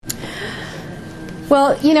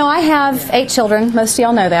Well, you know, I have 8 children. Most of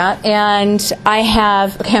y'all know that. And I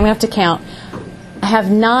have, okay, I'm going to have to count. I have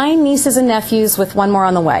 9 nieces and nephews with 1 more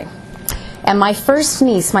on the way. And my first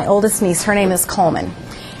niece, my oldest niece, her name is Coleman.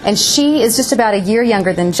 And she is just about a year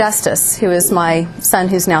younger than Justice, who is my son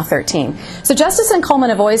who's now 13. So Justice and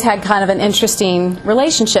Coleman have always had kind of an interesting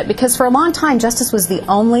relationship because for a long time Justice was the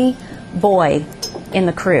only boy in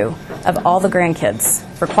the crew of all the grandkids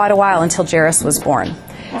for quite a while until Jairus was born.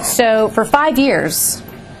 So for 5 years,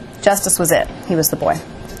 Justice was it. He was the boy.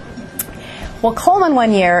 Well, Coleman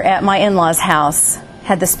one year at my in-laws' house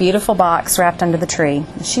had this beautiful box wrapped under the tree.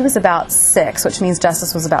 She was about 6, which means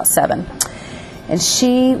Justice was about 7. And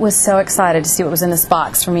she was so excited to see what was in this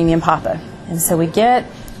box for Mimi and Papa. And so we get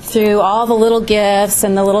through all the little gifts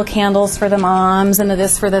and the little candles for the moms and the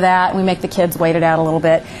this for the that, and we make the kids wait it out a little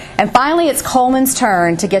bit. And finally it's Coleman's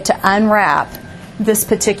turn to get to unwrap this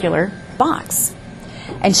particular box.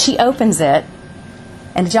 And she opens it.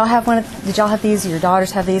 And did y'all have these? Your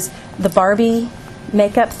daughters have these? The Barbie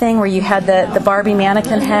makeup thing where you had the Barbie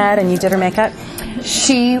mannequin head and you did her makeup.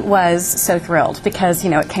 She was so thrilled because,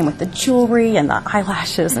 you know, it came with the jewelry and the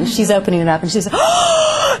eyelashes, and she's opening it up and she's,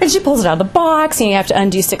 oh! And she pulls it out of the box, and you have to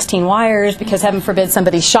undo 16 wires because heaven forbid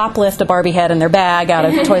somebody shoplift a Barbie head in their bag out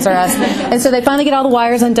of Toys R Us. And so they finally get all the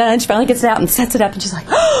wires undone. She finally gets it out and sets it up, and she's like,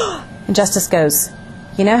 oh! And Justice goes,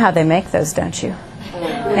 you know how they make those, don't you?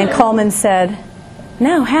 And Coleman said,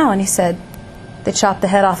 no, how? And he said, they chopped the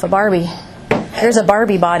head off a Barbie. There's a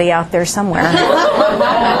Barbie body out there somewhere.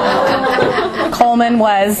 Coleman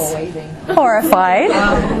was horrified.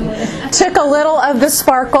 Took a little of the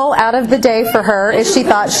sparkle out of the day for her as she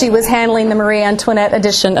thought she was handling the Marie Antoinette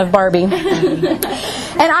edition of Barbie. And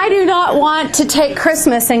I do not want to take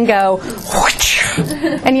Christmas and go, whoosh,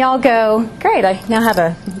 and y'all go, great, I now have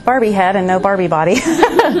a Barbie head and no Barbie body.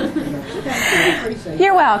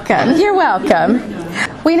 You're welcome. You're welcome.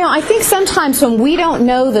 Well, you know, I think sometimes when we don't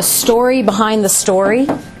know the story behind the story,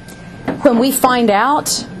 when we find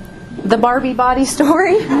out the Barbie body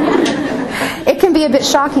story, it can be a bit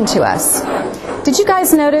shocking to us. Did you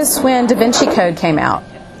guys notice when Da Vinci Code came out,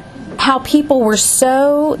 how people were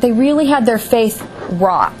they really had their faith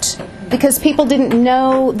rocked because people didn't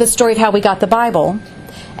know the story of how we got the Bible.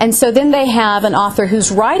 And so then they have an author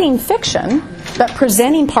who's writing fiction, but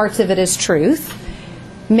presenting parts of it as truth,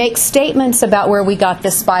 make statements about where we got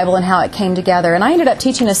this Bible and how it came together. And I ended up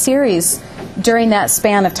teaching a series during that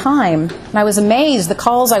span of time. And I was amazed the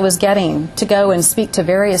calls I was getting to go and speak to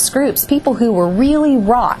various groups, people who were really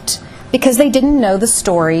rocked because they didn't know the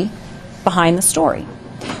story behind the story.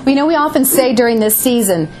 We know we often say during this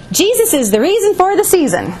season, Jesus is the reason for the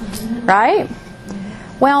season, right?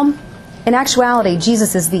 Well, in actuality,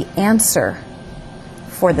 Jesus is the answer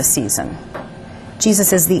for the season.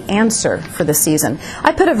 Jesus is the answer for the season.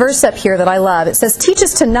 I put a verse up here that I love. It says, teach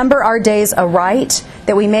us to number our days aright,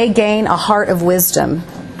 that we may gain a heart of wisdom.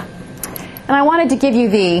 And I wanted to give you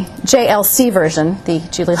the JLC version, the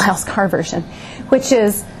Julie Lyles Carr version, which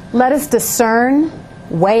is, let us discern,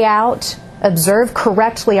 weigh out, observe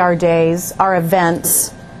correctly our days, our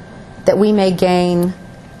events, that we may gain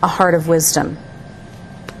a heart of wisdom.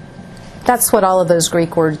 That's what all of those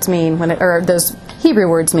Greek words mean, or those Hebrew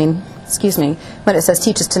words mean, when it says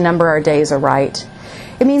teach us to number our days aright.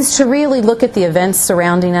 It means to really look at the events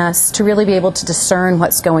surrounding us, to really be able to discern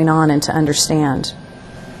what's going on and to understand.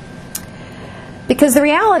 Because the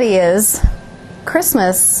reality is,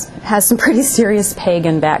 Christmas has some pretty serious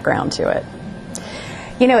pagan background to it.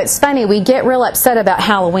 You know, it's funny, we get real upset about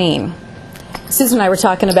Halloween. Susan and I were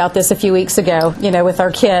talking about this a few weeks ago, you know, with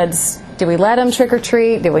our kids. Do we let them trick or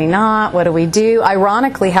treat? Do we not? What do we do?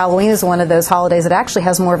 Ironically, Halloween is one of those holidays that actually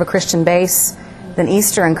has more of a Christian base than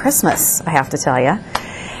Easter and Christmas, I have to tell you.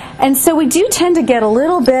 And so we do tend to get a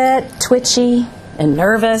little bit twitchy and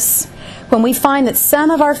nervous when we find that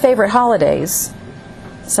some of our favorite holidays,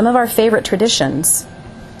 some of our favorite traditions,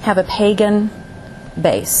 have a pagan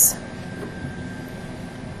base.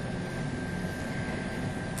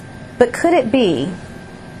 But could it be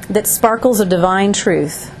that sparkles of divine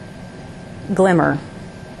truth glimmer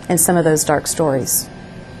in some of those dark stories?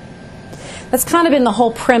 That's kind of been the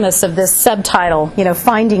whole premise of this subtitle, you know,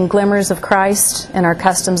 finding glimmers of Christ in our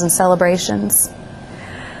customs and celebrations.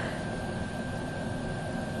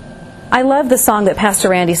 I love the song that Pastor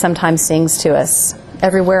Randy sometimes sings to us,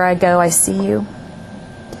 Everywhere I Go, I See You.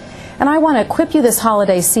 And I want to equip you this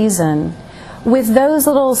holiday season with those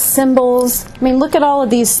little symbols. I mean, look at all of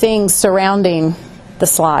these things surrounding the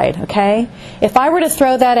slide, okay? If I were to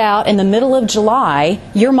throw that out in the middle of July,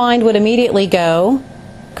 your mind would immediately go,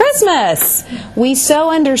 Christmas! We so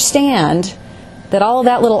understand that all of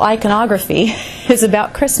that little iconography is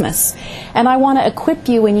about Christmas. And I want to equip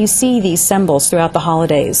you when you see these symbols throughout the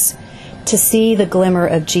holidays to see the glimmer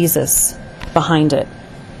of Jesus behind it.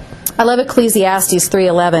 I love Ecclesiastes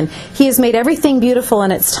 3:11. He has made everything beautiful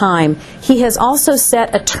in its time. He has also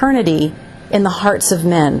set eternity in the hearts of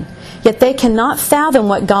men. Yet they cannot fathom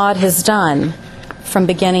what God has done from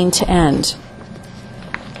beginning to end.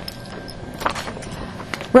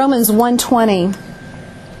 Romans 1:20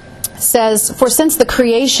 says, "For since the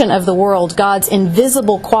creation of the world, God's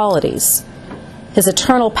invisible qualities, His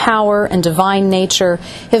eternal power and divine nature,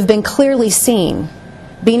 have been clearly seen,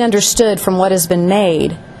 being understood from what has been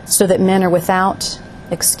made, so that men are without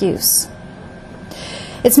excuse."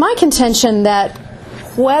 It's my contention that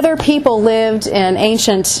whether people lived in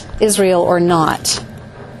ancient Israel or not,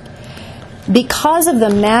 because of the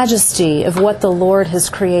majesty of what the Lord has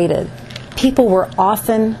created, people were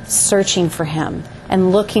often searching for Him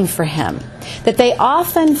and looking for Him. That they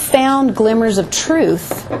often found glimmers of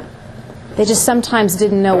truth, they just sometimes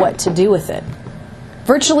didn't know what to do with it.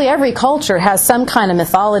 Virtually every culture has some kind of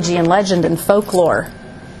mythology and legend and folklore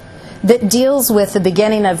that deals with the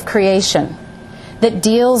beginning of creation, that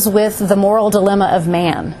deals with the moral dilemma of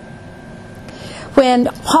man. When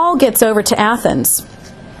Paul gets over to Athens,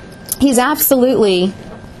 he's absolutely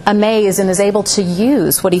amazed and is able to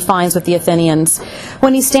use what he finds with the Athenians.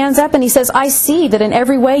 When he stands up and he says, "I see that in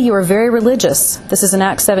every way you are very religious." This is in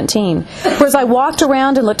Acts 17. "For as I walked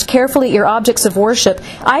around and looked carefully at your objects of worship,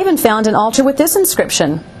 I even found an altar with this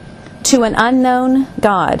inscription, 'To an unknown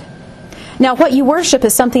God.' Now what you worship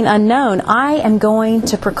is something unknown. I am going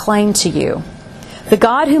to proclaim to you. The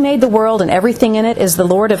God who made the world and everything in it is the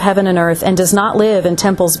Lord of heaven and earth, and does not live in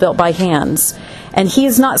temples built by hands. And He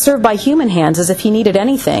is not served by human hands as if He needed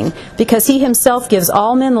anything, because He Himself gives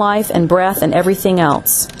all men life and breath and everything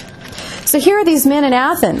else." So here are these men in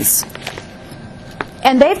Athens,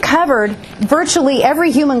 and they've covered virtually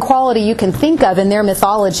every human quality you can think of in their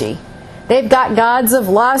mythology. They've got gods of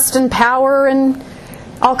lust and power and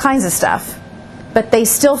all kinds of stuff. But they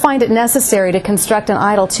still find it necessary to construct an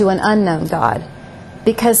idol to an unknown God.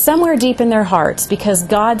 Because somewhere deep in their hearts, because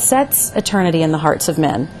God sets eternity in the hearts of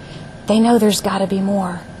men, they know there's got to be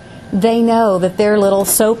more. They know that their little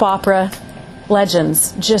soap opera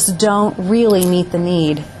legends just don't really meet the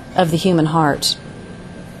need of the human heart.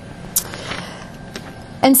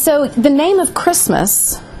 And so the name of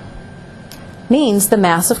Christmas means the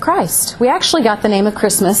Mass of Christ. We actually got the name of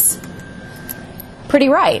Christmas pretty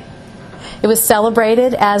right. It was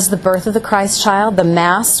celebrated as the birth of the Christ child, the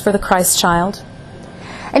Mass for the Christ child.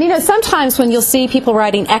 And you know, sometimes when you'll see people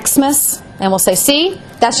writing Xmas, and we'll say, "See,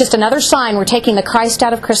 that's just another sign we're taking the Christ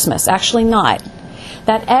out of Christmas." Actually not.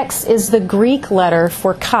 That X is the Greek letter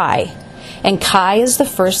for Chi. And Chi is the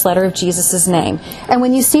first letter of Jesus' name. And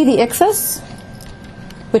when you see the ichthus,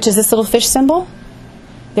 which is this little fish symbol,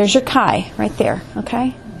 there's your Chi right there,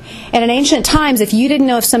 okay? And in ancient times, if you didn't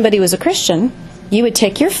know if somebody was a Christian, you would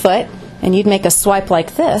take your foot and you'd make a swipe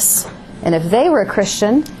like this. And if they were a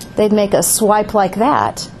Christian, they'd make a swipe like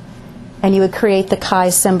that. And you would create the Chi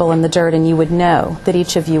symbol in the dirt, and you would know that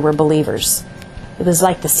each of you were believers. It was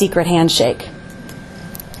like the secret handshake.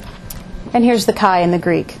 And here's the Chi in the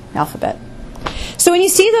Greek alphabet. So when you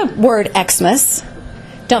see the word Xmas,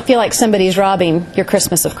 don't feel like somebody's robbing your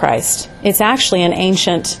Christmas of Christ. It's actually an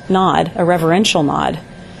ancient nod, a reverential nod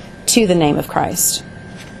to the name of Christ.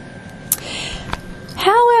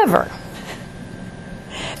 However,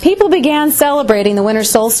 people began celebrating the winter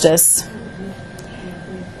solstice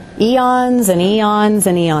eons and eons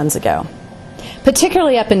and eons ago,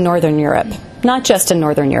 particularly up in Northern Europe. Not just in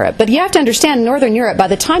Northern Europe, but you have to understand, in Northern Europe, by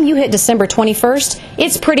the time you hit December 21st,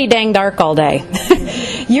 it's pretty dang dark all day.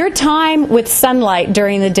 Your time with sunlight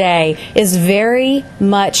during the day is very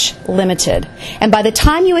much limited. And by the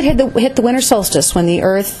time you would hit the winter solstice, when the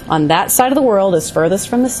Earth on that side of the world is furthest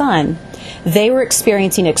from the sun, they were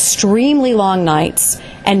experiencing extremely long nights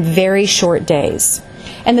and very short days.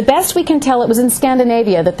 And the best we can tell, it was in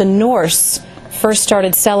Scandinavia that the Norse first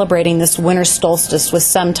started celebrating this winter solstice with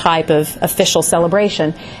some type of official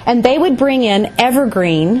celebration. And they would bring in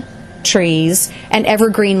evergreen trees and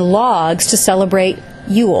evergreen logs to celebrate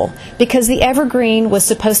Yule, because the evergreen was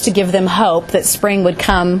supposed to give them hope that spring would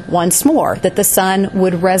come once more, that the sun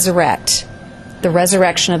would resurrect, the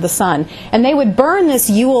resurrection of the sun. And they would burn this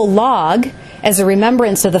Yule log as a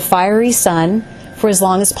remembrance of the fiery sun for as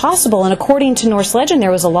long as possible. And according to Norse legend, there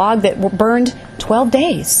was a log that burned 12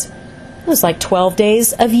 days. It was like 12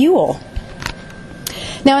 days of Yule.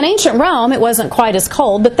 Now, in ancient Rome, it wasn't quite as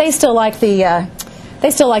cold, but they still liked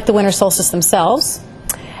the winter solstice themselves.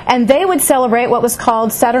 And they would celebrate what was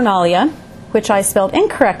called Saturnalia, which I spelled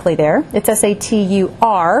incorrectly there. It's Saturnalia,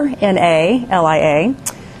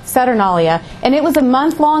 Saturnalia. And it was a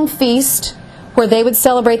month-long feast where they would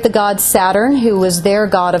celebrate the god Saturn, who was their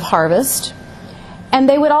god of harvest. And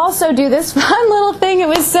they would also do this fun little thing, it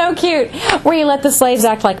was so cute, where you let the slaves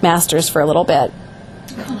act like masters for a little bit.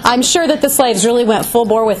 I'm sure that the slaves really went full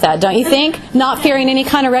bore with that, don't you think? Not fearing any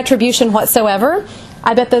kind of retribution whatsoever.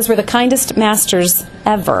 I bet those were the kindest masters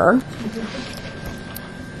ever.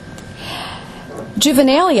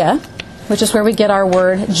 Juvenalia, which is where we get our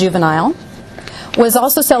word juvenile, was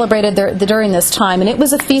also celebrated during this time, and it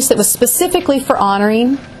was a feast that was specifically for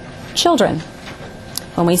honoring children.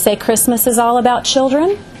 When we say Christmas is all about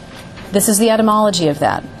children, this is the etymology of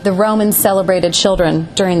that. The Romans celebrated children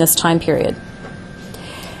during this time period.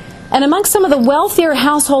 And amongst some of the wealthier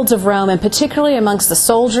households of Rome, and particularly amongst the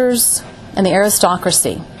soldiers and the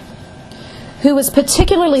aristocracy, who was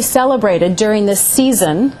particularly celebrated during this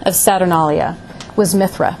season of Saturnalia, was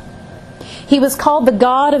Mithra. He was called the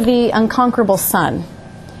god of the unconquerable sun,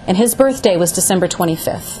 and his birthday was December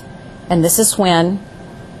 25th. And this is when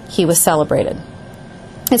he was celebrated.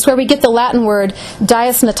 It's where we get the Latin word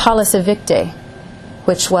Dies Natalis Evicte,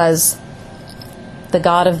 which was the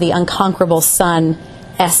god of the unconquerable sun,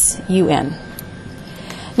 S-U-N.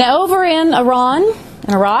 Now over in Iran,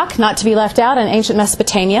 in Iraq, not to be left out, in ancient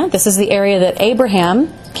Mesopotamia, this is the area that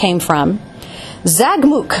Abraham came from.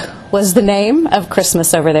 Zagmuk was the name of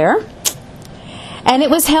Christmas over there. And it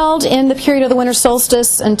was held in the period of the winter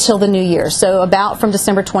solstice until the new year. So about from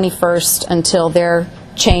December 21st until their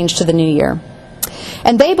change to the new year.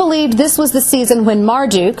 And they believed this was the season when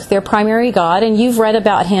Marduk, their primary god, and you've read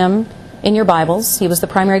about him in your Bibles, he was the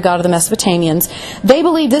primary god of the Mesopotamians. They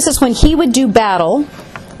believed this is when he would do battle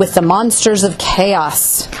with the monsters of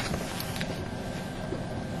chaos.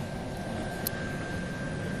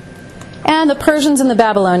 And the Persians and the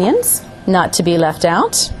Babylonians, not to be left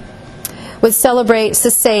out, would celebrate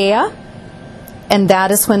Sisea, and that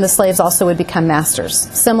is when the slaves also would become masters.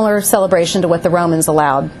 Similar celebration to what the Romans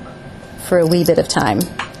allowed for a wee bit of time.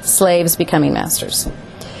 Slaves becoming masters.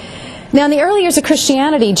 Now, in the early years of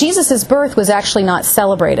Christianity, Jesus' birth was actually not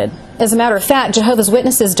celebrated. As a matter of fact, Jehovah's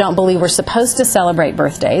Witnesses don't believe we're supposed to celebrate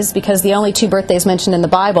birthdays because the only two birthdays mentioned in the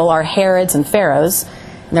Bible are Herod's and Pharaoh's.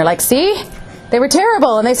 And they're like, see? They were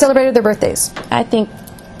terrible and they celebrated their birthdays. I think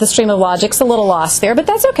the stream of logic's a little lost there, but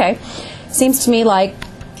that's okay. Seems to me like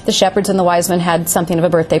the shepherds and the wise men had something of a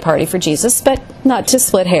birthday party for Jesus, but not to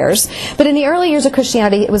split hairs. But in the early years of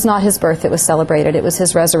Christianity, it was not his birth that was celebrated. It was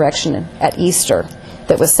his resurrection at Easter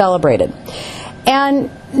that was celebrated. And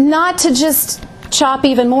not to just chop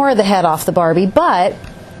even more of the head off the Barbie, but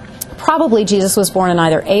probably Jesus was born in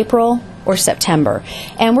either April or September.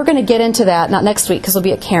 And we're going to get into that, not next week because we'll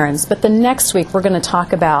be at Karen's, but the next week we're going to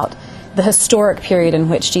talk about the historic period in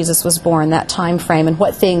which Jesus was born, that time frame, and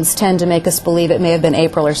what things tend to make us believe it may have been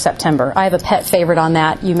April or September. I have a pet favorite on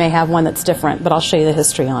that. You may have one that's different, but I'll show you the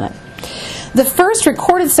history on it. The first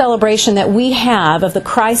recorded celebration that we have of the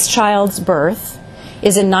Christ child's birth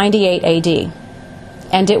is in 98 AD.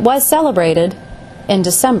 And it was celebrated in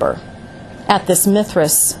December at this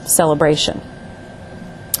Mithras celebration.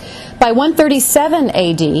 By 137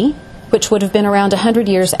 AD, which would have been around 100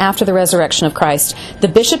 years after the resurrection of Christ, the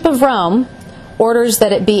Bishop of Rome orders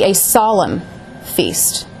that it be a solemn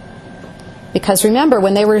feast. Because remember,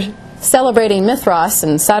 when they were celebrating Mithras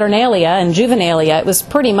and Saturnalia and Juvenalia, it was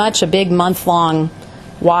pretty much a big month-long,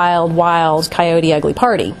 wild, coyote ugly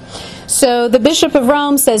party. So the Bishop of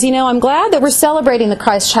Rome says, I'm glad that we're celebrating the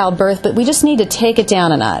Christ child birth, but we just need to take it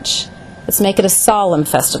down a notch. Let's make it a solemn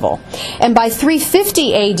festival. And by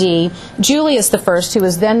 350 AD, Julius I, who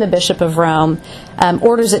was then the Bishop of Rome,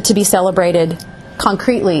 orders it to be celebrated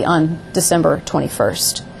concretely on December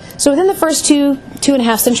 21st. So within the first two and a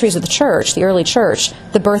half centuries of the church, the early church,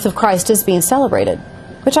 the birth of Christ is being celebrated,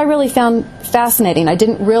 which I really found fascinating. I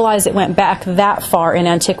didn't realize it went back that far in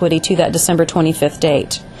antiquity to that December 25th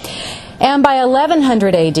date. And by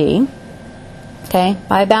 1100 AD,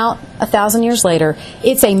 by about 1,000 years later,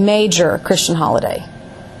 it's a major Christian holiday.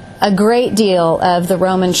 A great deal of the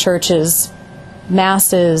Roman Church's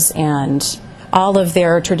masses and all of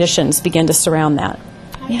their traditions begin to surround that.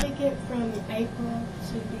 How did they get from April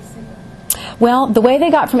to December? Well, the way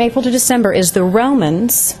they got from April to December is the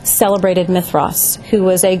Romans celebrated Mithras, who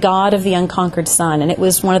was a god of the unconquered sun, and it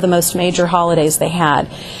was one of the most major holidays they had.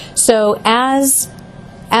 So as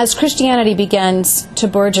Christianity begins to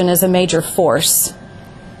burgeon as a major force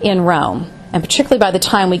in Rome, and particularly by the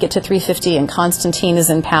time we get to 350 and Constantine is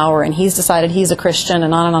in power and he's decided he's a Christian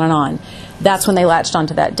and on and on and on, that's when they latched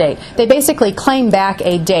onto that date. They basically claim back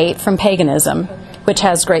a date from paganism, which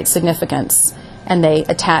has great significance. and they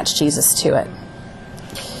attached Jesus to it.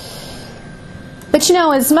 But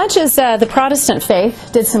as much as the Protestant faith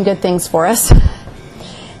did some good things for us,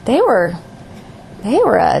 they were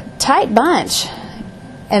a tight bunch.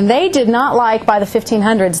 And they did not like, by the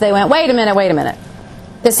 1500s, they went, wait a minute.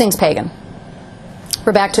 This thing's pagan.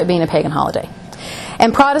 We're back to it being a pagan holiday.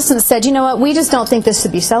 And Protestants said, you know what, we just don't think this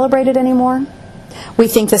should be celebrated anymore. We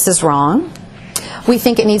think this is wrong. We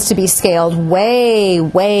think it needs to be scaled way,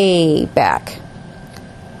 way back,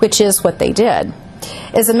 which is what they did.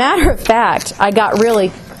 As a matter of fact, I got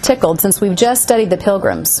really tickled since we've just studied the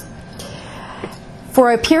Pilgrims.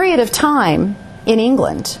 For a period of time in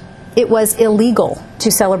England, it was illegal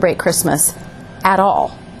to celebrate Christmas at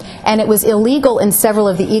all. And it was illegal in several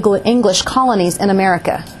of the English colonies in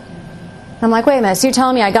America. I'm like, wait a minute, so you're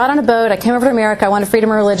telling me I got on a boat, I came over to America, I wanted freedom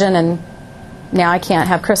of religion, and now I can't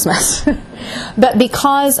have Christmas. But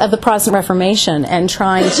because of the Protestant Reformation and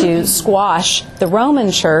trying to squash the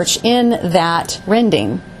Roman Church in that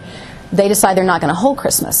rending, they decide they're not going to hold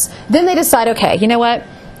Christmas. Then they decide, okay, you know what?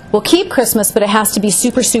 We'll keep Christmas, but it has to be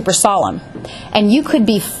super, super solemn. And you could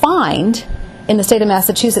be fined in the state of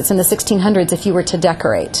Massachusetts in the 1600s if you were to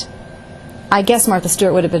decorate. I guess Martha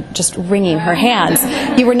Stewart would have been just wringing her hands.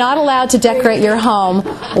 You were not allowed to decorate your home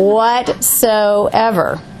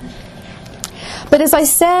whatsoever. But as I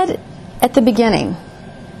said at the beginning,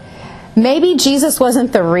 maybe Jesus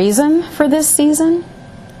wasn't the reason for this season,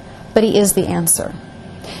 but He is the answer.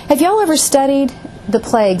 Have y'all ever studied the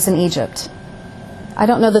plagues in Egypt? I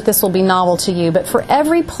don't know that this will be novel to you, but for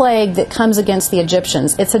every plague that comes against the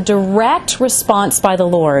Egyptians, it's a direct response by the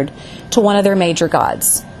Lord to one of their major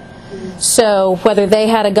gods. So whether they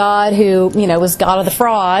had a god who, was god of the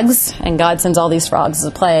frogs, and God sends all these frogs as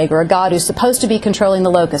a plague, or a god who's supposed to be controlling the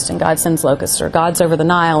locust, and God sends locusts, or God's over the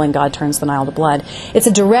Nile, and God turns the Nile to blood. It's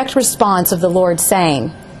a direct response of the Lord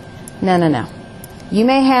saying, no. You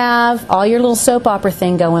may have all your little soap opera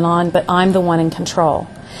thing going on, but I'm the one in control.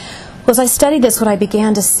 Well, as I studied this, what I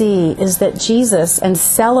began to see is that Jesus, and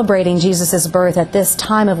celebrating Jesus' birth at this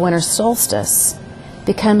time of winter solstice,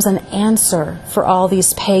 becomes an answer for all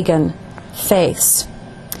these pagan faiths.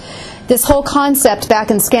 This whole concept back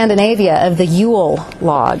in Scandinavia of the Yule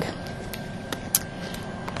log.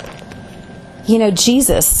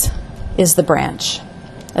 Jesus is the branch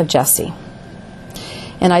of Jesse.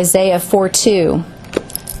 In Isaiah 4:2,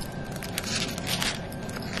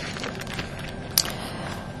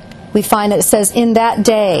 we find that it says, in that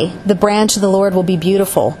day the branch of the Lord will be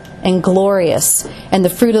beautiful and glorious, and the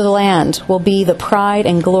fruit of the land will be the pride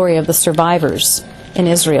and glory of the survivors in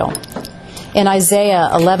Israel. In Isaiah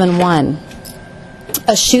 11:1,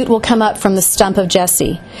 a shoot will come up from the stump of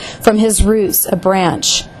Jesse. From his roots a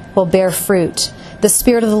branch will bear fruit. The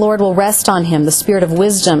Spirit of the Lord will rest on him, the Spirit of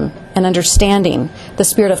wisdom and understanding, the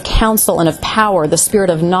Spirit of counsel and of power, the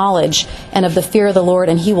Spirit of knowledge and of the fear of the Lord,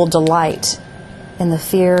 and he will delight in the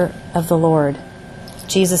fear of the Lord.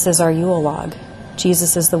 Jesus is our Yule log.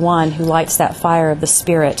 Jesus is the one who lights that fire of the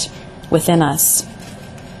Spirit within us.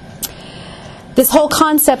 This whole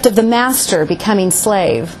concept of the master becoming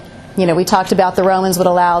slave. We talked about the Romans would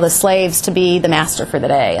allow the slaves to be the master for the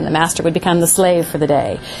day, and the master would become the slave for the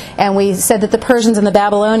day. And we said that the Persians and the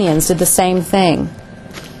Babylonians did the same thing.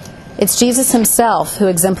 It's Jesus himself who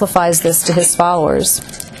exemplifies this to his followers.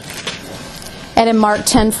 And in Mark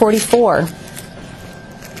 10:44,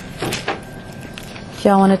 if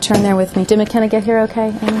y'all want to turn there with me. Did McKenna get here okay?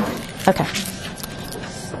 Amy? Okay.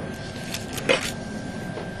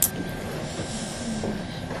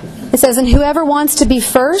 It says, and whoever wants to be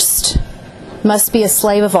first must be a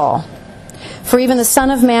slave of all. For even the Son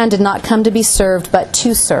of Man did not come to be served, but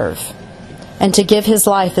to serve, and to give his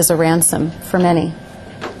life as a ransom for many.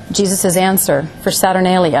 Jesus' answer for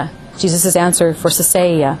Saturnalia. Jesus' answer for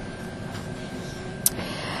Caesarea.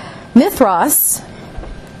 Mithras,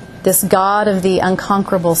 this god of the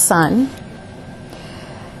unconquerable sun,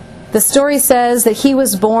 the story says that he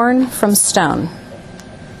was born from stone.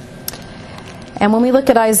 And when we look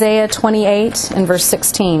at Isaiah 28 and verse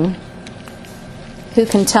 16, who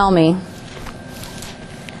can tell me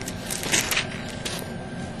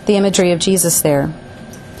the imagery of Jesus there?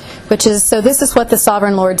 Which is, so this is what the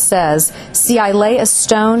sovereign Lord says, see, I lay a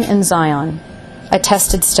stone in Zion, a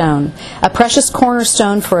tested stone, a precious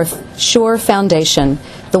cornerstone for a sure foundation.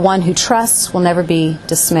 The one who trusts will never be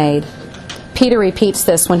dismayed. Peter repeats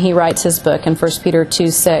this when he writes his book in 1 Peter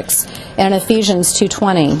 2:6 and in Ephesians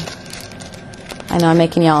 2:20. I know I'm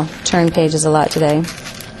making y'all turn pages a lot today.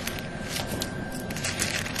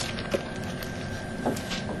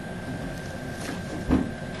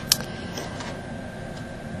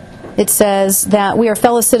 it says that we are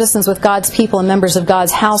fellow citizens with God's people and members of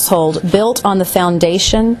God's household, built on the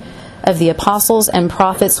foundation of the apostles and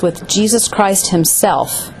prophets, with Jesus Christ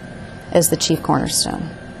himself as the chief cornerstone.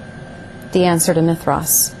 The answer to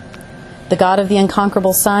Mithras. The God of the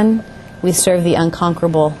unconquerable Son, we serve the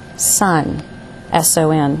unconquerable Son,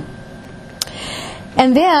 S-O-N.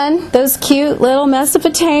 And then those cute little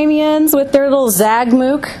Mesopotamians with their little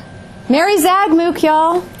Zagmook. Merry Zagmook,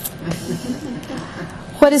 y'all.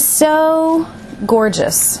 What is so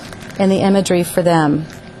gorgeous in the imagery for them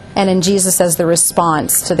and in Jesus as the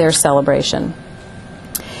response to their celebration.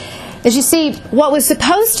 As you see, what was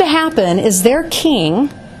supposed to happen is their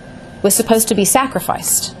king was supposed to be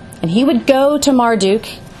sacrificed. And he would go to Marduk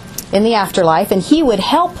in the afterlife, and he would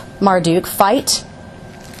help Marduk fight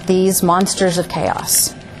these monsters of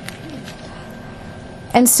chaos.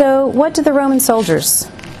 And so, what did the Roman soldiers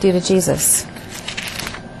do to Jesus?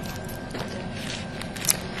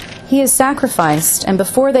 He is sacrificed, and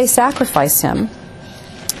before they sacrifice him,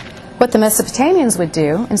 what the Mesopotamians would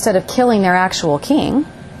do, instead of killing their actual king,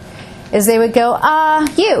 is they would go,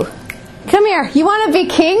 you, come here, you want to be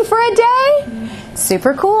king for a day?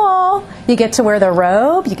 Super cool. You get to wear the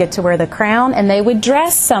robe, you get to wear the crown, and they would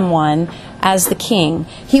dress someone as the king.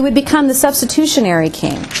 He would become the substitutionary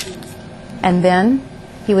king. And then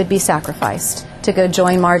he would be sacrificed to go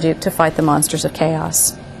join Marduk to fight the monsters of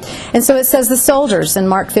chaos. And so it says the soldiers in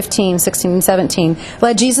Mark 15, 16, and 17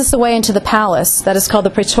 led Jesus away into the palace, that is called the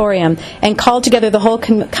Praetorium, and called together the whole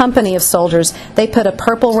company of soldiers. They put a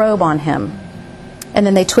purple robe on him. And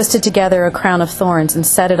then they twisted together a crown of thorns and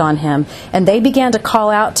set it on him. And they began to call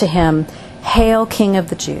out to him, "Hail, King of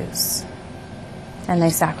the Jews." And they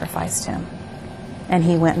sacrificed him. And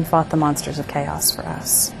he went and fought the monsters of chaos for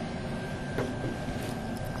us.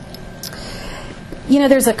 You know,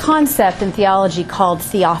 there's a concept in theology called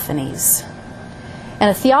theophanies. And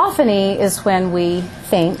a theophany is when we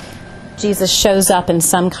think Jesus shows up in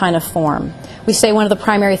some kind of form. We say one of the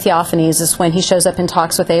primary theophanies is when he shows up and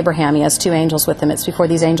talks with Abraham. He has 2 angels with him. It's before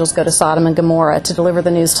these angels go to Sodom and Gomorrah to deliver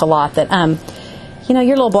the news to Lot that,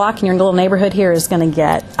 your little block in your little neighborhood here is going to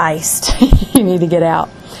get iced. You need to get out.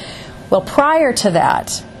 Well, prior to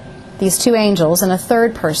that, these 2 angels and a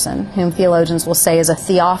third person, whom theologians will say is a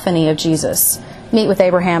theophany of Jesus, meet with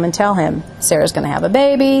Abraham and tell him, Sarah's going to have a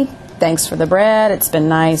baby. Thanks for the bread. It's been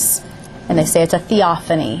nice. And they say it's a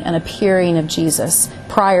theophany, an appearing of Jesus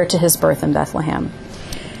prior to his birth in Bethlehem.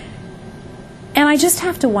 And I just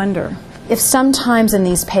have to wonder if sometimes in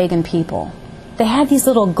these pagan people, they had these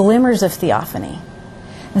little glimmers of theophany.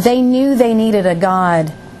 They knew they needed a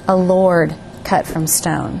God, a Lord cut from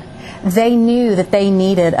stone. They knew that they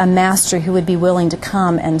needed a master who would be willing to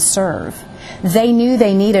come and serve. They knew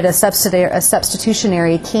they needed a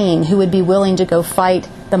substitutionary king who would be willing to go fight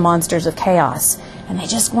the monsters of chaos. And they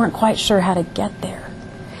just weren't quite sure how to get there.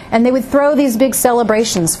 And they would throw these big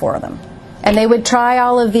celebrations for them. And they would try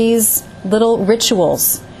all of these little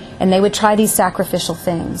rituals. And they would try these sacrificial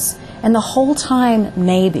things. And the whole time,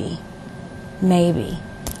 maybe,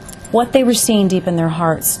 what they were seeing deep in their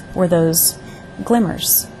hearts were those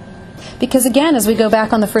glimmers. Because again, as we go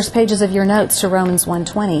back on the first pages of your notes to Romans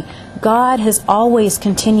 1:20, God has always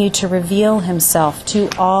continued to reveal himself to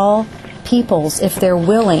all peoples if they're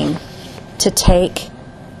willing to take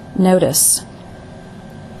notice.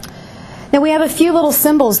 Now we have a few little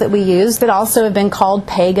symbols that we use that also have been called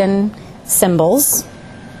pagan symbols.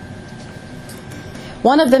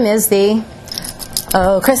 One of them is the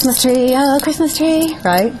oh Christmas tree,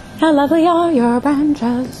 right? How lovely are your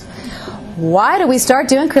branches. Why do we start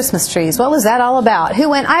doing Christmas trees? What was that all about? Who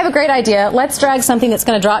went, I have a great idea. Let's drag something that's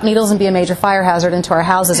going to drop needles and be a major fire hazard into our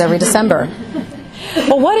houses every December.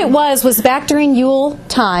 Well, what it was back during Yule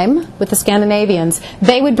time with the Scandinavians,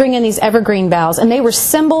 they would bring in these evergreen boughs, and they were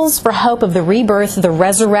symbols for hope of the rebirth, the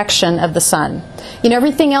resurrection of the sun. You know,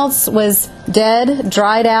 everything else was dead,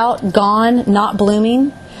 dried out, gone, not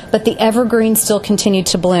blooming, but the evergreen still continued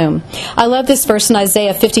to bloom. I love this verse in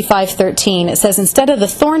Isaiah 55:13. It says, instead of the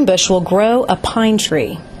thorn bush will grow a pine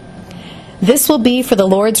tree. This will be for the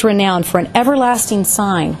Lord's renown, for an everlasting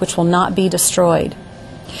sign which will not be destroyed.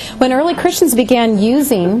 When early Christians began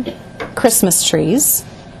using Christmas trees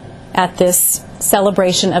at this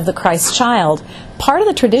celebration of the Christ child, part of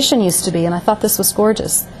the tradition used to be, and I thought this was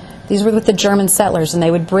gorgeous, these were with the German settlers, and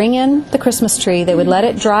they would bring in the Christmas tree, they would let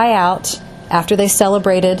it dry out after they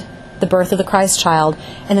celebrated the birth of the Christ child,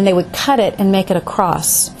 and then they would cut it and make it a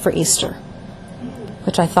cross for Easter,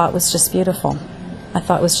 which I thought was just beautiful. I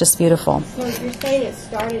thought was just beautiful. So you're saying it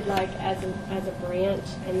started like as a branch,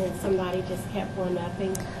 and then somebody just kept one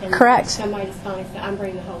upping. And Correct. Somebody just finally said, "I'm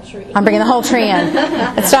bringing the whole tree." I'm bringing the whole tree in.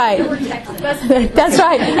 That's right. That's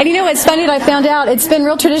right. And you know what's funny that I found out? It's been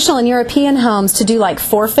real traditional in European homes to do like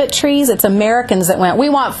 4-foot trees. It's Americans that went, we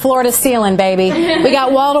want floor to ceiling, baby. We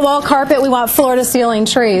got wall-to-wall carpet. We want floor to ceiling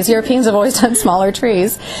trees. Europeans have always done smaller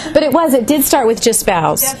trees. But it did start with just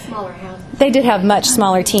boughs. They have smaller houses. They did have much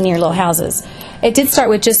smaller, teenier little houses. It did start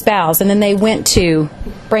with just boughs, and then they went to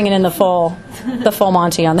bringing in the full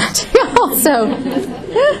Monty on that also.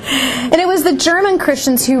 And it was the German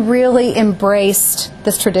Christians who really embraced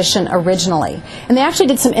this tradition originally. And they actually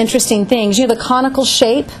did some interesting things. You know, the conical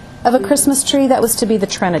shape of a Christmas tree, that was to be the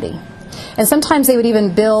Trinity. And sometimes they would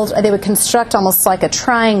even they would construct almost like a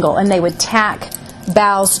triangle, and they would tack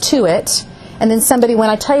boughs to it. And then somebody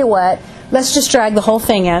went, I tell you what, let's just drag the whole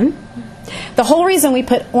thing in. The whole reason we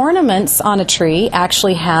put ornaments on a tree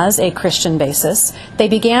actually has a Christian basis. They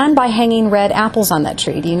began by hanging red apples on that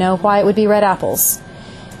tree. Do you know why it would be red apples?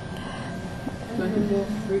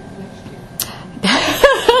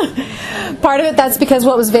 Part of it, that's because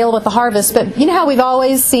what was available at the harvest. But you know how we've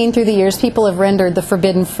always seen through the years, people have rendered the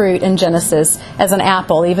forbidden fruit in Genesis as an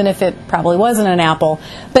apple, even if it probably wasn't an apple.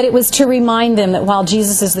 But it was to remind them that while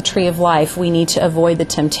Jesus is the tree of life, we need to avoid the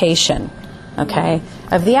temptation, okay,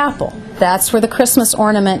 of the apple. That's where the Christmas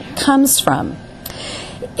ornament comes from.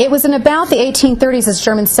 It was in about the 1830s, as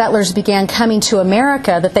German settlers began coming to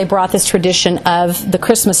America, that they brought this tradition of the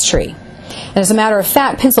Christmas tree. And as a matter of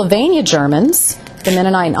fact, Pennsylvania Germans, the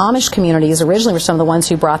Mennonite and Amish communities, originally were some of the ones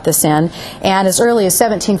who brought this in. And as early as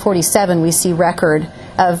 1747, we see record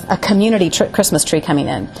of a community Christmas tree coming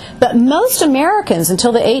in. But most Americans,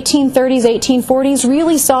 until the 1830s, 1840s,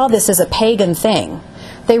 really saw this as a pagan thing.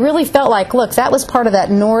 They really felt like, look, that was part of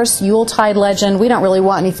that Norse Yuletide legend. We don't really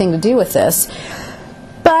want anything to do with this.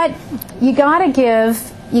 But you got to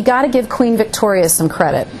give Queen Victoria some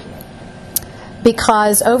credit,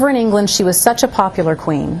 because over in England she was such a popular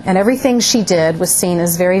queen, and everything she did was seen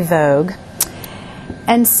as very vogue.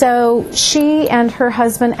 And so she and her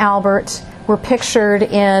husband Albert were pictured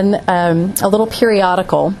in a little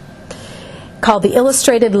periodical called the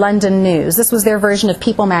Illustrated London News. This was their version of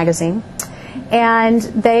People magazine. And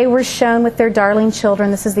they were shown with their darling children.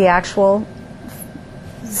 This is the actual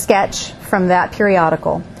sketch from that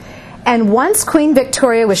periodical. And once Queen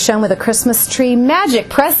Victoria was shown with a Christmas tree, magic,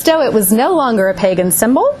 presto, it was no longer a pagan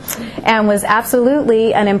symbol and was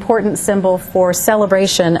absolutely an important symbol for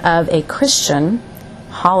celebration of a Christian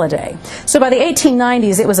holiday. So by the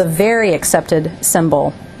 1890s, it was a very accepted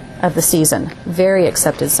symbol of the season. Very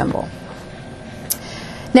accepted symbol.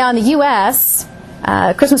 Now in the U.S.,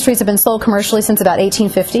 Christmas trees have been sold commercially since about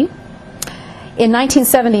 1850. In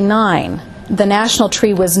 1979, the national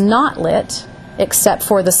tree was not lit except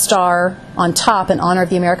for the star on top in honor of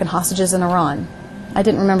the American hostages in Iran. I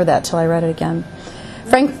didn't remember that till I read it again.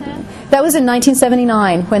 Frank, that was in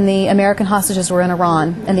 1979 when the American hostages were in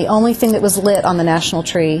Iran, and the only thing that was lit on the national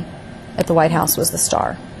tree at the White House was the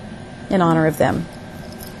star in honor of them.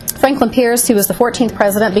 Franklin Pierce, who was the 14th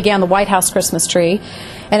president, began the White House Christmas tree,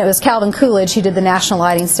 and it was Calvin Coolidge who did the national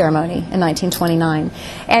lighting ceremony in 1929.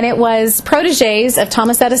 And it was protégés of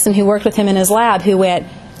Thomas Edison who worked with him in his lab who went,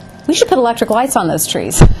 we should put electric lights on those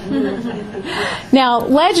trees. Now,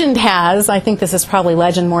 legend has, I think this is probably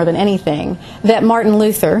legend more than anything, that Martin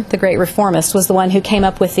Luther, the great reformist, was the one who came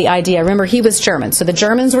up with the idea. Remember, he was German, so the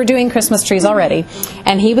Germans were doing Christmas trees already,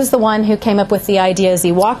 and he was the one who came up with the idea as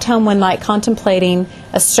he walked home one night contemplating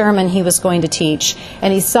a sermon he was going to teach,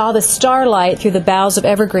 and he saw the starlight through the boughs of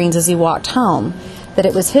evergreens as he walked home, that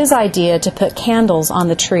it was his idea to put candles on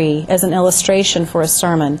the tree as an illustration for a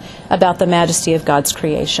sermon about the majesty of God's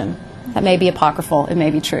creation. That may be apocryphal, it may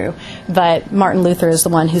be true, but Martin Luther is the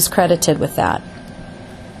one who's credited with that.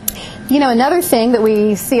 You know, another thing that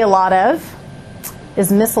we see a lot of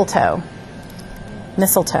is mistletoe.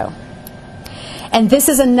 Mistletoe. And this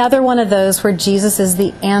is another one of those where Jesus is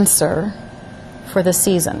the answer for the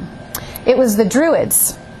season. It was the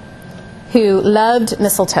Druids who loved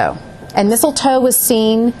mistletoe. And mistletoe was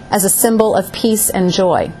seen as a symbol of peace and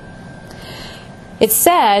joy. It's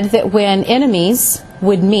said that when enemies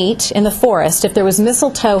would meet in the forest, if there was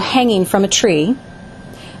mistletoe hanging from a tree,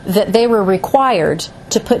 that they were required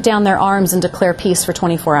to put down their arms and declare peace for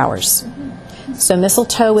 24 hours. So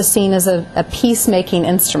mistletoe was seen as a peacemaking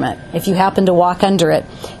instrument if you happened to walk under it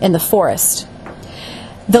in the forest.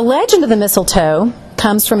 The legend of the mistletoe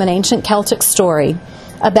comes from an ancient Celtic story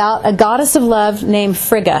about a goddess of love named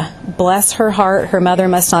Frigga. Bless her heart, her mother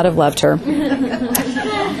must not have loved her.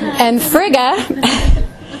 And Frigga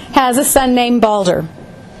has a son named Balder.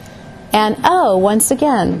 And once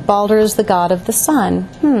again, Balder is the god of the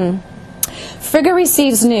sun. Frigga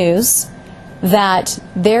receives news that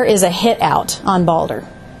there is a hit out on Balder.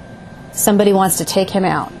 Somebody wants to take him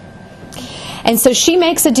out. And so she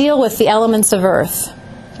makes a deal with the elements of earth.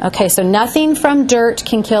 Okay, so nothing from dirt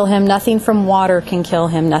can kill him, nothing from water can kill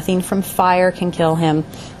him, nothing from fire can kill him.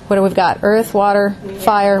 What do we've got? Earth, water,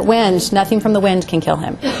 fire, wind. Nothing from the wind can kill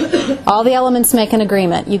him. All the elements make an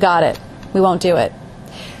agreement. You got it. We won't do it.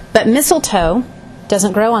 But mistletoe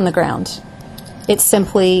doesn't grow on the ground. It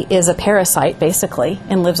simply is a parasite, basically,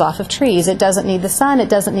 and lives off of trees. It doesn't need the sun, it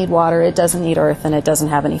doesn't need water, it doesn't need earth, and it doesn't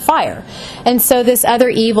have any fire. And so this other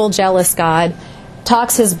evil, jealous god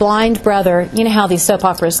talks his blind brother, you know how these soap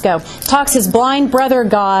operas go, talks his blind brother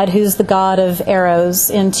god, who's the god of arrows,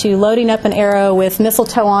 into loading up an arrow with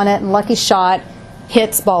mistletoe on it, and lucky shot,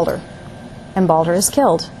 hits Balder. And Balder is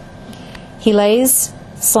killed. He lays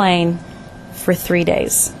slain for 3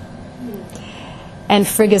 days. And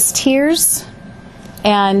Frigga's tears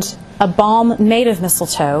and a balm made of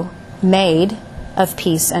mistletoe, made of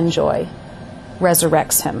peace and joy,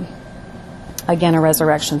 resurrects him. Again, a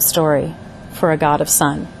resurrection story for a god of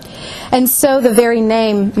sun. And so the very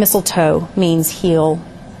name mistletoe means heal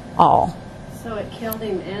all. So it killed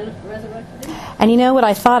him and resurrected him? And you know what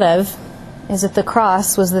I thought of is that the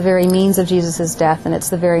cross was the very means of Jesus' death, and it's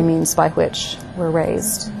the very means by which we're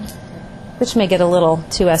raised. Which may get a little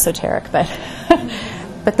too esoteric, but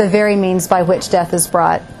but the very means by which death is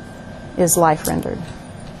brought is life rendered.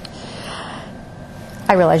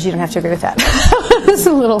 I realize you don't have to agree with that. It's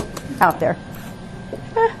a little out there.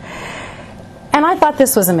 And I thought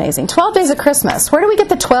this was amazing. 12 days of Christmas. Where do we get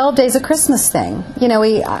the 12 days of Christmas thing? You know,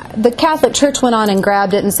 the Catholic Church went on and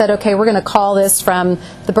grabbed it and said, okay, we're going to call this from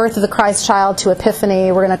the birth of the Christ child to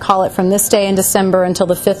Epiphany. We're going to call it from this day in December until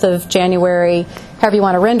the 5th of January, however you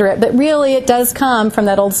want to render it. But really, it does come from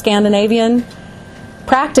that old Scandinavian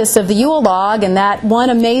practice of the Yule log, and that one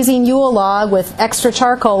amazing Yule log with extra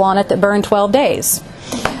charcoal on it that burned 12 days.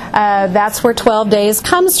 That's where 12 days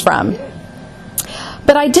comes from.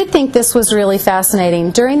 But I did think this was really fascinating.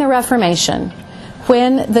 During the Reformation,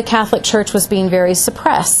 when the Catholic Church was being very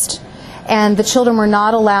suppressed, and the children were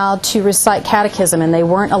not allowed to recite catechism, and they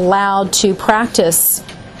weren't allowed to practice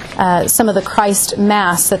some of the Christ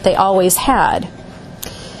Mass that they always had,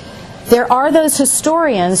 there are those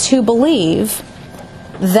historians who believe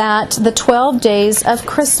that the 12 days of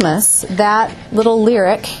Christmas, that little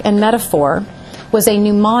lyric and metaphor, was a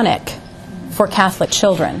mnemonic for Catholic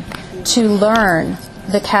children to learn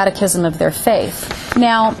the catechism of their faith.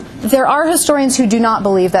 Now, there are historians who do not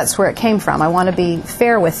believe that's where it came from. I want to be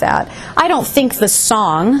fair with that. I don't think the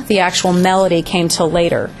song, the actual melody, came till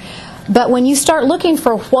later. But when you start looking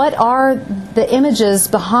for what are the images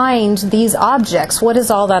behind these objects, what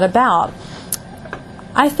is all that about,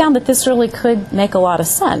 I found that this really could make a lot of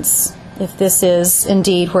sense if this is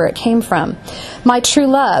indeed where it came from. My true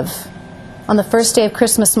love, on the first day of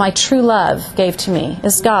Christmas, my true love gave to me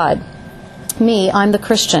is God. Me, I'm the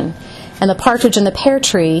Christian, and the partridge in the pear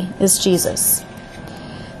tree is Jesus.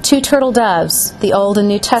 2 turtle doves, the Old and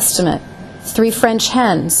New Testament. 3 French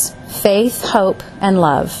hens, faith, hope, and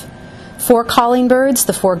love. 4 calling birds,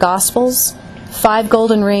 the 4 Gospels. 5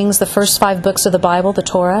 golden rings, the first 5 books of the Bible, the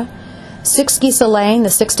Torah. 6 geese a-laying,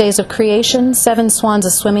 the 6 days of creation. 7 swans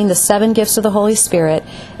a-swimming, the 7 gifts of the Holy Spirit.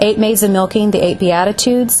 8 maids a-milking, the 8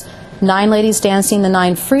 Beatitudes. 9 ladies dancing, the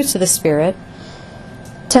 9 fruits of the Spirit.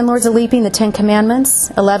 10 lords a-leaping, the 10 commandments.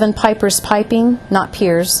 11 pipers piping, not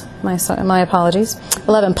peers, my apologies.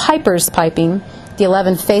 11 pipers piping, the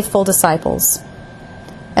 11 faithful disciples.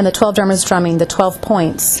 And the 12 drummers drumming, the 12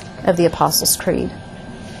 points of the Apostles' Creed.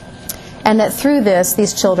 And that through this,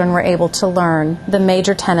 these children were able to learn the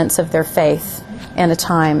major tenets of their faith in a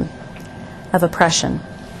time of oppression.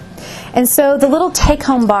 And so the little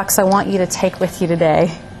take-home box I want you to take with you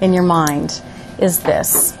today in your mind is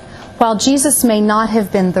this. While Jesus may not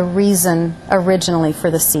have been the reason originally for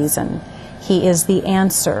the season, He is the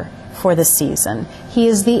answer for the season. He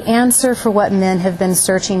is the answer for what men have been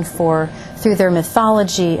searching for through their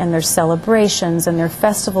mythology and their celebrations and their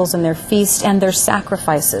festivals and their feasts and their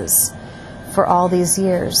sacrifices for all these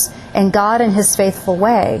years. And God, in His faithful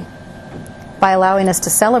way, by allowing us to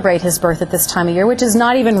celebrate His birth at this time of year, which is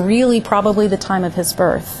not even really probably the time of His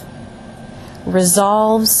birth,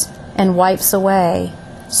 resolves and wipes away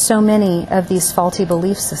so many of these faulty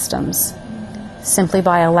belief systems simply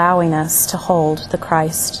by allowing us to hold the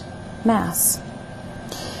Christ Mass.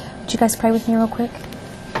 Would you guys pray with me real quick?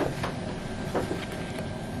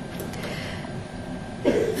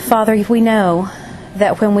 Father, we know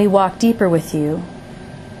that when we walk deeper with You,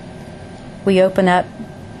 we open up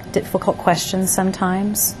difficult questions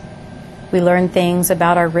sometimes. We learn things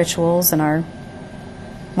about our rituals and our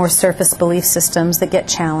more surface belief systems that get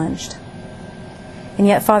challenged. And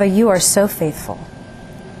yet, Father, you are so faithful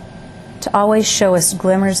to always show us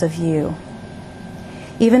glimmers of you,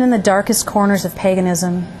 even in the darkest corners of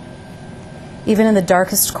paganism, even in the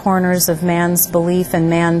darkest corners of man's belief and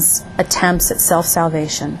man's attempts at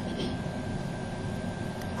self-salvation.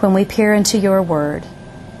 When we peer into your word,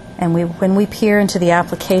 and when we peer into the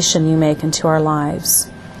application you make into our lives,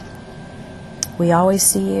 we always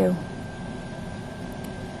see you.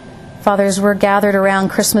 Father, as we're gathered around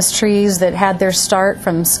Christmas trees that had their start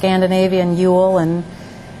from Scandinavian Yule, and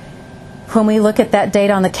when we look at that date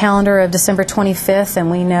on the calendar of December 25th and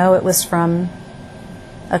we know it was from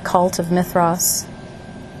a cult of Mithras,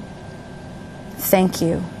 thank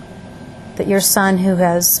you that your Son, who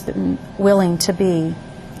has been willing to be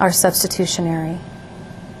our substitutionary,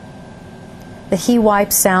 that he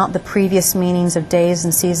wipes out the previous meanings of days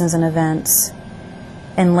and seasons and events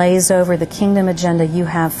and lays over the kingdom agenda you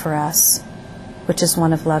have for us, which is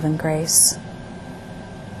one of love and grace.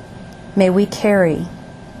 May we carry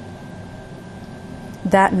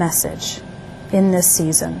that message in this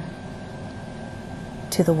season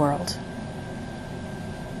to the world.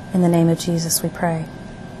 In the name of Jesus we pray.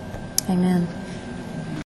 Amen.